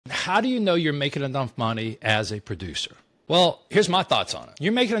how do you know you're making enough money as a producer? Well, here's my thoughts on it.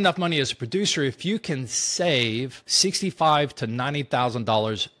 You're making enough money as a producer if you can save $65,000 to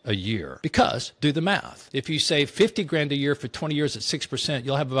 $90,000 a year. Because do the math. If you save 50 grand a year for 20 years at 6%,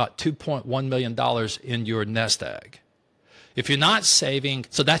 you'll have about $2.1 million in your nest egg. If you're not saving,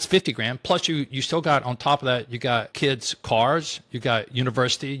 so that's 50 grand, plus you still got on top of that, you got kids' cars, you got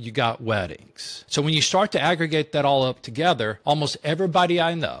university, you got weddings. So when you start to aggregate that all up together, almost everybody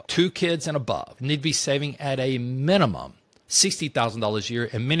I know, 2 kids and above, need to be saving at a minimum $60,000 a year,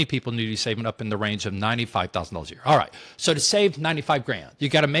 and many people need to be saving up in the range of $95,000 a year. All right, so to save 95 grand, you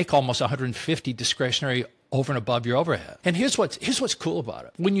got to make almost 150 discretionary over and above your overhead. And here's what's cool about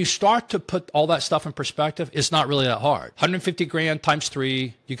it. When you start to put all that stuff in perspective, it's not really that hard. 150 grand times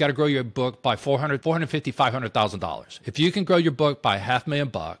 3, you got to grow your book by $450,000-$500,000. If you can grow your book by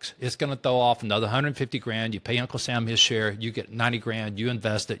 $500,000, it's going to throw off another 150 grand. You pay Uncle Sam his share, you get 90 grand, you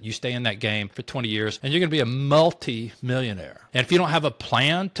invest it, you stay in that game for 20 years, and you're going to be a multi-millionaire. And if you don't have a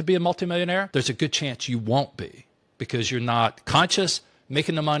plan to be a multi-millionaire, there's a good chance you won't be, because you're not conscious,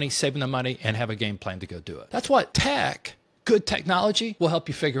 making the money, saving the money, and have a game plan to go do it. That's what good technology will help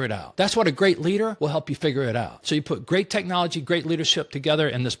you figure it out. That's what a great leader will help you figure it out. So you put great technology, great leadership together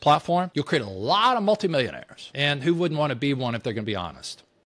in this platform, you'll create a lot of multimillionaires. And who wouldn't want to be one if they're going to be honest?